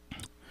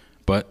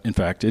 but in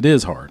fact, it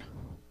is hard.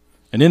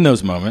 And in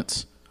those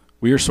moments,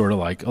 we are sort of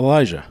like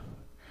Elijah.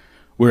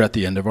 We're at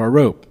the end of our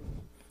rope,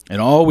 and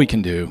all we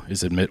can do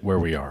is admit where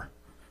we are.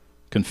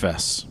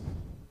 Confess.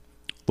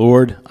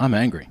 Lord, I'm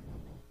angry.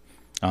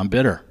 I'm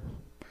bitter.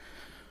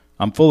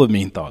 I'm full of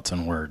mean thoughts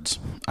and words.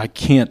 I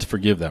can't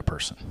forgive that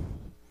person.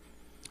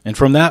 And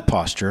from that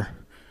posture,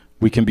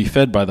 we can be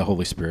fed by the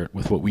Holy Spirit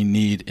with what we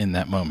need in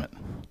that moment.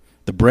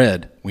 The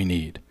bread we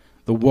need,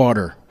 the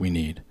water we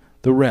need,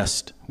 the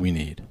rest we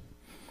need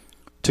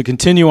to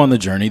continue on the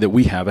journey that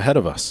we have ahead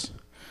of us.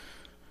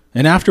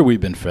 And after we've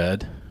been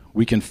fed,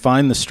 we can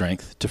find the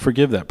strength to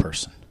forgive that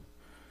person,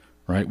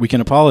 right? We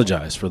can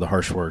apologize for the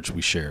harsh words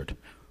we shared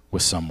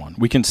with someone.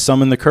 We can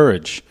summon the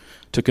courage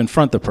to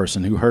confront the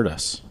person who hurt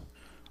us,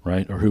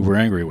 right, or who we're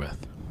angry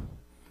with.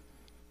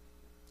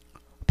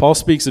 Paul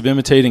speaks of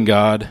imitating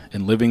God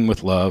and living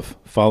with love,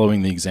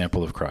 following the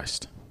example of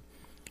Christ.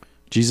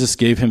 Jesus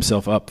gave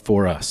himself up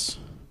for us.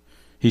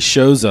 He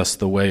shows us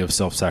the way of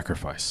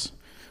self-sacrifice,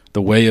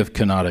 the way of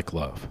kenotic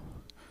love.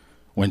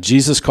 When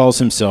Jesus calls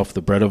himself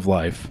the bread of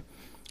life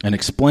and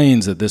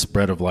explains that this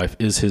bread of life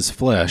is his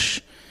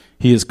flesh,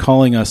 he is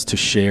calling us to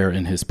share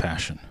in his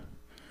passion.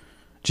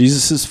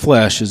 Jesus'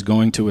 flesh is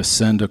going to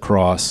ascend a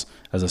cross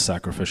as a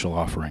sacrificial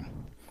offering.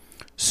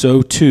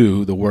 So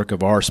too, the work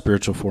of our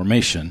spiritual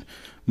formation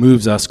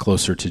moves us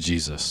closer to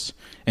Jesus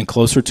and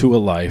closer to a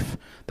life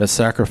that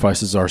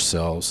sacrifices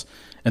ourselves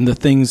and the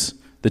things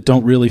that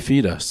don't really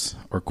feed us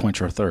or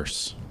quench our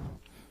thirsts.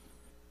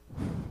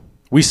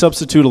 We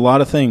substitute a lot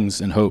of things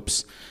in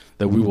hopes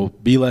that we will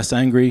be less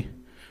angry,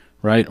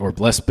 right, or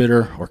less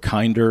bitter or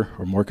kinder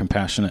or more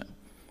compassionate.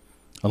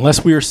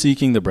 Unless we are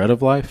seeking the bread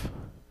of life,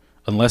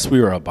 unless we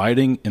are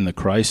abiding in the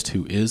Christ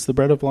who is the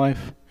bread of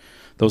life,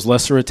 those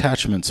lesser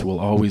attachments will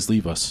always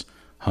leave us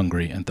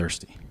hungry and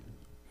thirsty.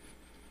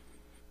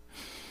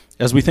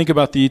 As we think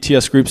about the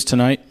ETS groups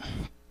tonight,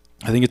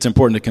 I think it's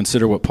important to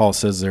consider what Paul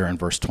says there in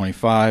verse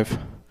 25,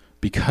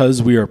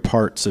 because we are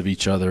parts of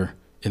each other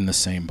in the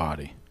same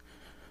body.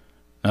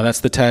 Now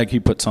that's the tag he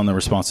puts on the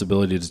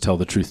responsibility to tell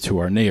the truth to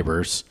our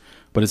neighbors,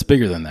 but it's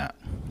bigger than that.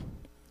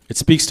 It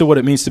speaks to what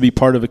it means to be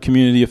part of a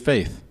community of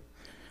faith.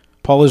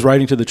 Paul is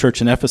writing to the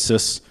church in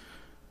Ephesus,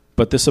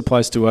 but this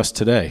applies to us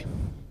today.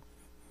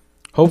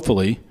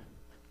 Hopefully,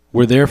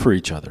 we're there for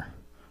each other.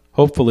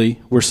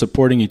 Hopefully, we're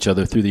supporting each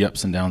other through the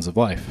ups and downs of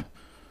life,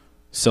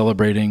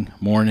 celebrating,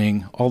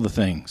 mourning, all the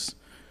things.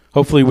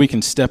 Hopefully, we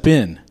can step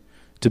in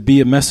to be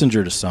a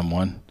messenger to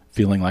someone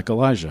feeling like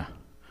Elijah,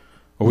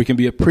 or we can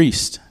be a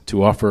priest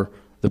to offer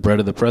the bread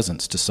of the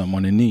presence to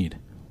someone in need.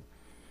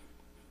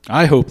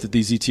 I hope that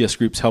these ETS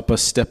groups help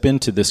us step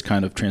into this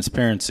kind of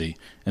transparency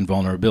and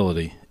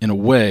vulnerability in a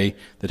way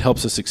that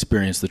helps us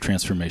experience the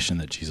transformation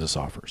that Jesus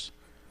offers.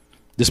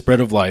 This bread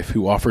of life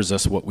who offers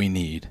us what we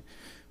need,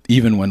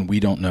 even when we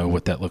don't know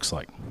what that looks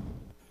like,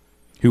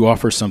 who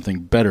offers something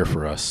better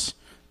for us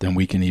than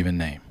we can even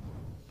name.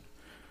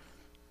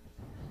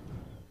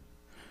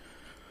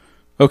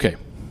 Okay,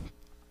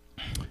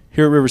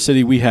 here at River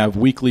City we have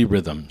weekly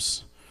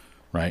rhythms,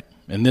 right?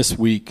 And this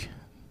week,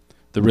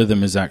 the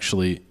rhythm is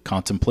actually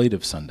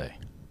Contemplative Sunday.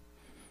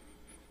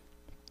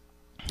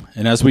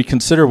 And as we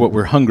consider what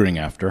we're hungering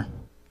after,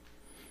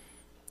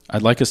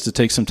 I'd like us to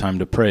take some time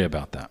to pray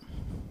about that.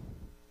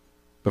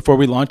 Before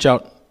we launch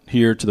out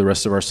here to the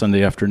rest of our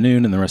Sunday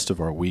afternoon and the rest of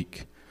our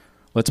week,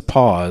 let's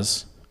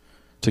pause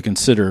to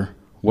consider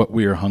what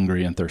we are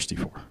hungry and thirsty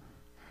for.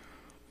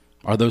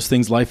 Are those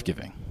things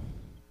life-giving?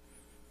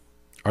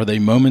 Are they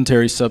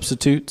momentary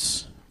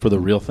substitutes for the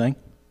real thing?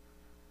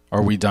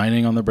 Are we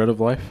dining on the bread of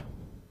life?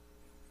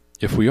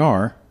 If we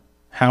are,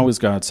 how is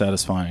God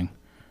satisfying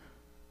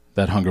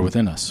that hunger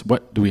within us?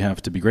 What do we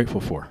have to be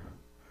grateful for?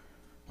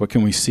 What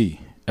can we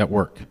see at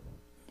work,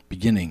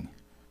 beginning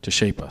to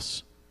shape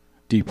us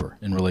deeper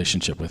in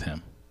relationship with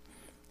him?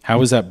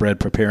 How is that bread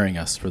preparing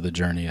us for the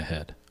journey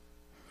ahead?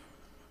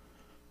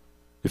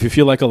 If you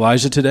feel like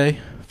Elijah today,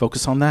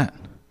 focus on that.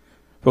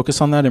 Focus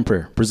on that in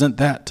prayer. Present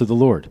that to the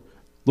Lord.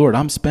 Lord,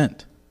 I'm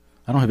spent.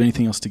 I don't have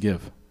anything else to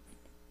give.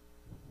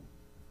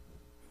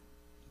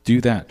 Do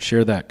that,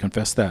 share that,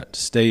 confess that,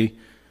 stay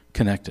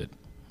connected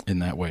in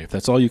that way. If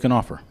that's all you can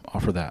offer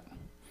that.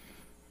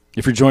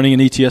 If you're joining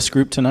an ETS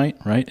group tonight,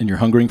 right, and you're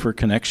hungering for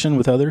connection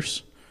with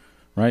others,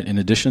 right, in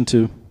addition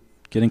to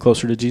getting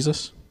closer to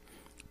Jesus,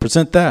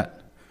 present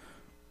that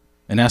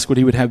and ask what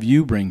he would have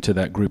you bring to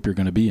that group you're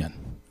going to be in.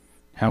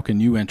 How can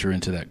you enter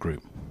into that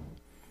group?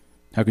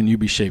 How can you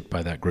be shaped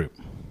by that group?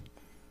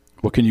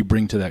 What can you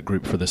bring to that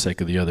group for the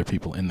sake of the other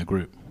people in the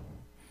group?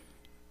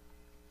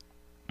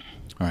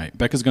 All right,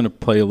 Becca's going to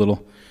play a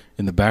little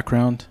in the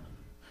background.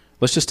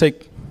 Let's just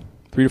take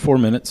 3 to 4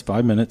 minutes,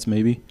 5 minutes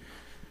maybe.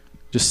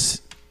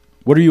 Just,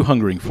 what are you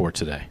hungering for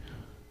today?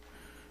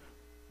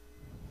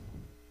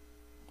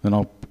 Then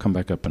I'll come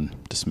back up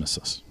and dismiss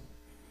us.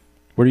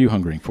 What are you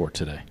hungering for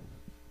today?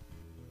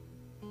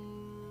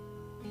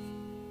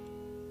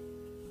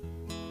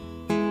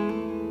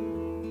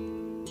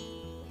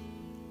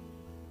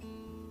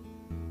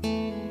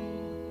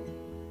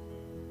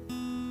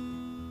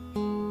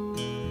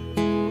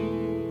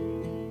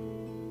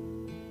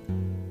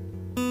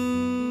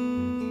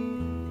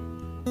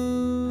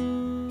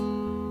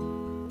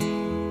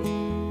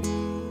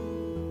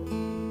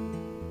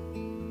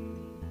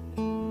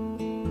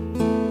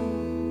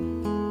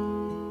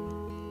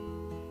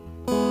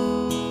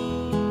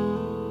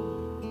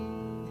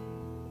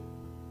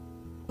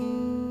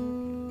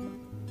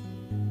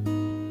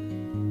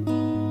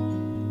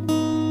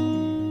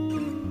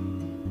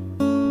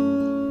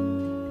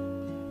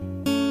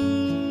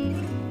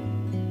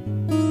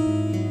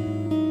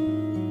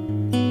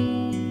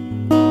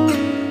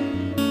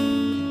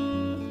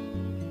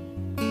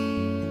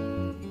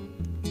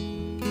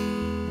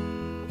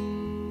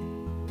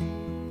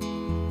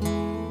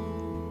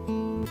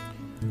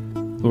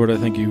 Lord, I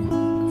thank you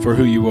for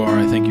who you are.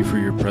 I thank you for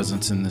your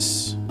presence in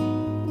this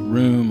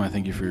room. I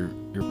thank you for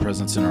your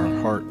presence in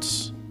our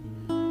hearts,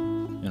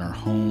 in our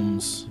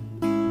homes.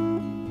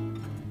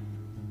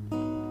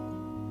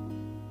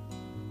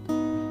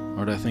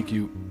 Lord, I thank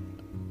you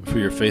for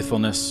your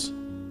faithfulness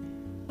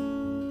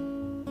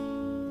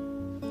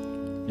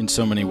in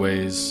so many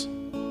ways.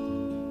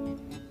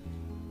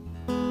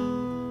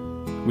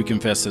 We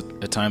confess that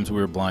at times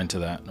we are blind to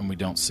that and we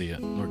don't see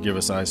it. Lord, give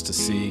us eyes to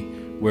see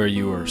where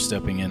you are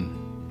stepping in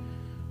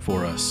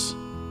for us.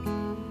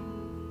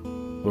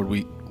 Lord,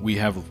 we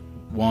have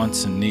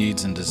wants and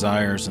needs and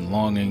desires and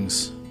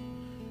longings,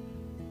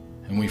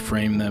 and we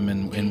frame them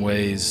in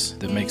ways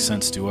that make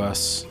sense to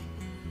us.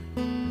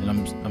 And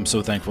I'm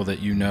so thankful that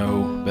you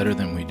know better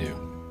than we do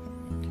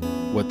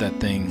what that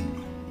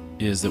thing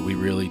is that we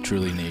really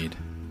truly need.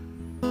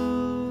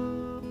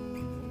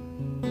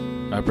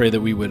 I pray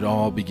that we would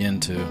all begin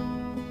to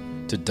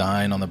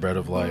dine on the bread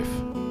of life,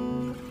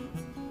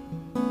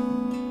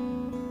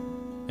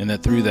 and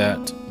that through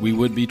that we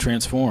would be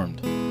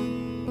transformed,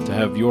 to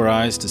have your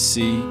eyes to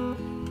see,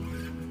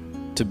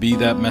 to be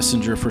that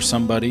messenger for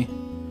somebody,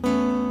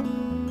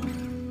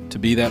 to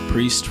be that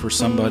priest for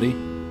somebody,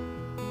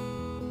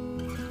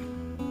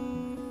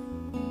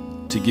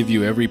 to give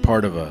you every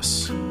part of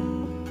us.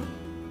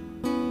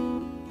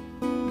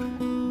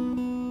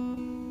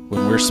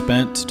 When we're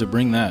spent, to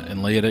bring that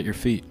and lay it at your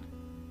feet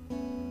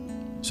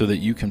so that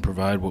you can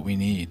provide what we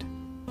need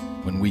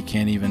when we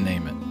can't even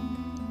name it.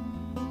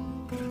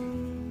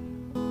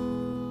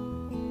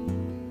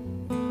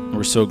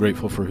 We're so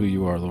grateful for who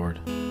you are, Lord.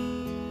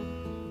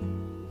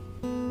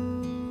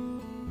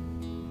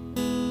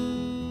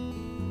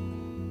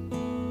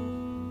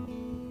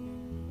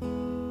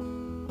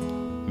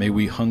 May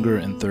we hunger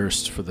and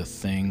thirst for the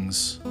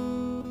things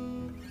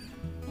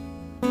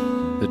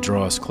that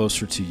draw us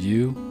closer to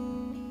you,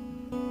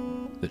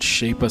 that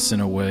shape us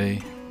in a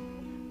way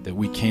that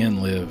we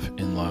can live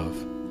in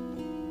love,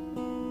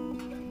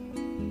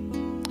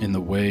 in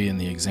the way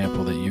and the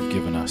example that you've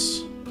given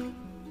us.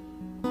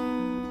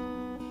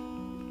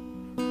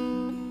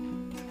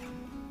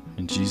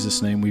 In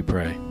Jesus' name we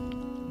pray.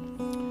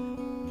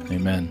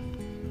 Amen.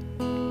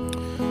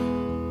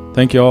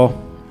 Thank you all.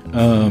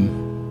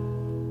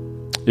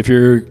 If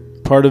you're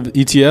part of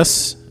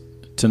ETS,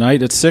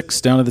 tonight at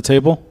 6 down at the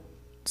table,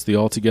 it's the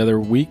all-together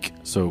week,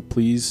 so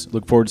please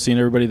look forward to seeing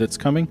everybody that's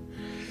coming.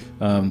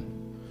 For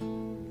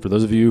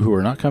those of you who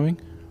are not coming,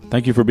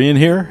 thank you for being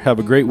here. Have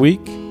a great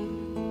week. You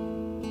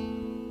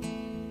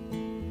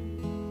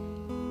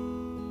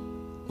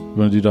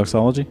want to do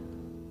doxology?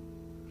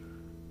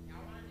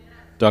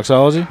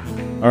 Doxology?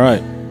 All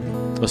right.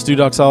 Let's do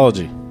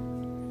doxology.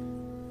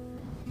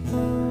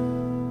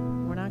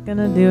 We're not going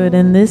to do it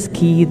in this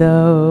key,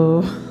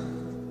 though.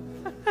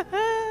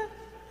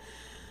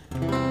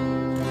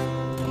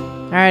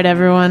 All right,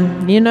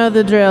 everyone. You know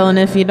the drill, and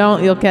if you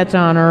don't, you'll catch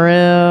on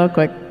real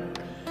quick.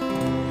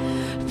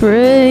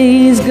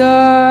 Praise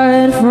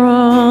God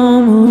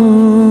from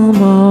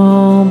whom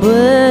all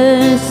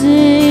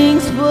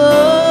blessings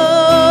flow.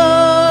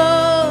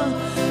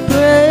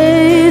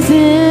 Praise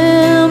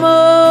Him,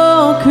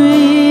 all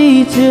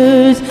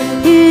creatures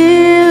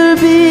here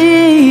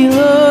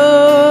below.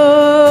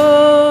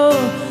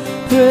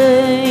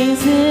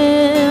 Praise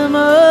Him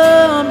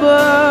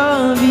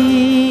above,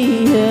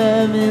 ye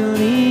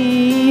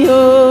heavenly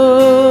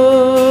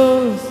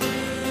hosts.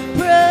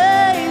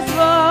 Praise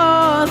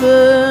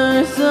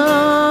Father,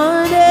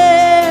 Son,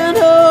 and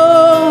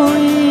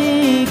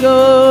Holy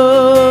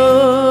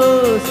Ghost.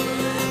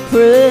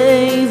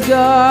 Praise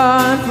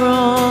God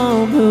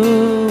from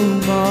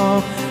whom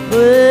all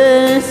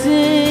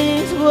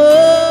blessings flow.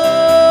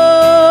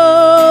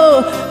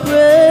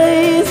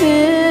 Praise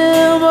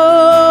Him,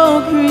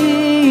 all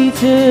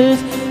creatures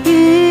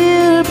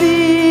here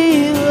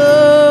below.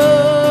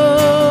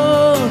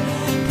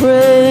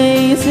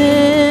 Praise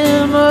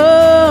Him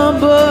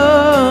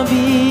above,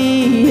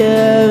 ye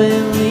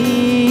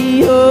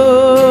heavenly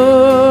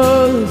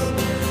hosts.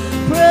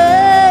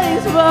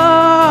 Praise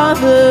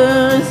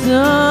Father,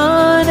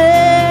 Son,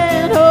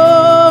 and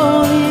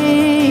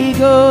Holy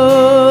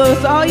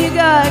Ghost. All you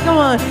got, come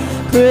on.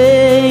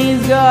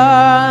 Praise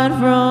God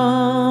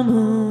from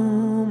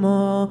whom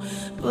all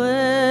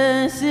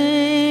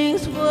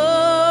blessings flow.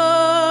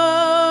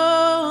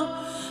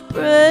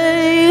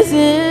 Praise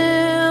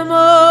Him,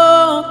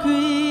 all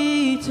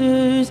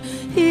creatures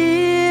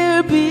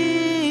here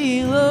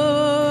below.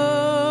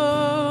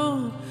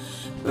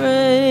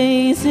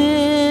 Praise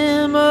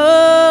Him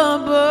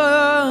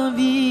above,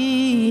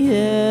 ye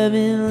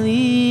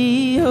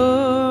heavenly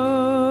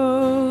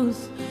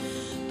hosts.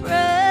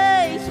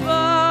 Praise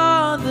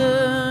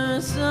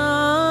Father,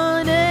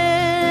 Son,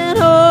 and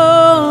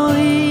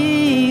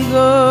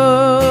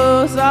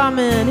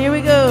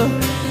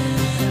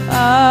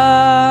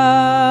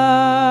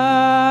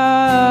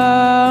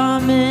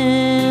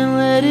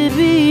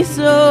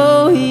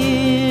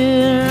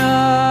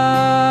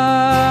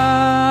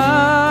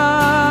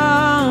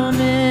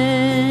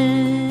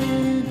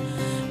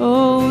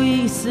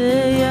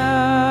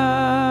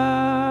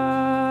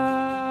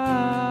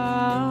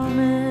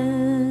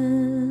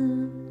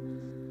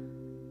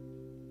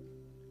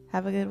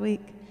Have a good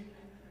week.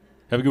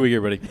 Have a good week,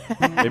 everybody.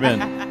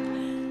 Amen.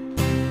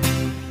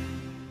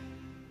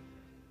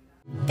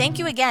 Thank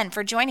you again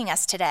for joining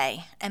us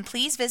today, and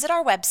please visit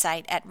our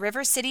website at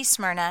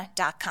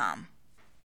rivercitysmyrna.com.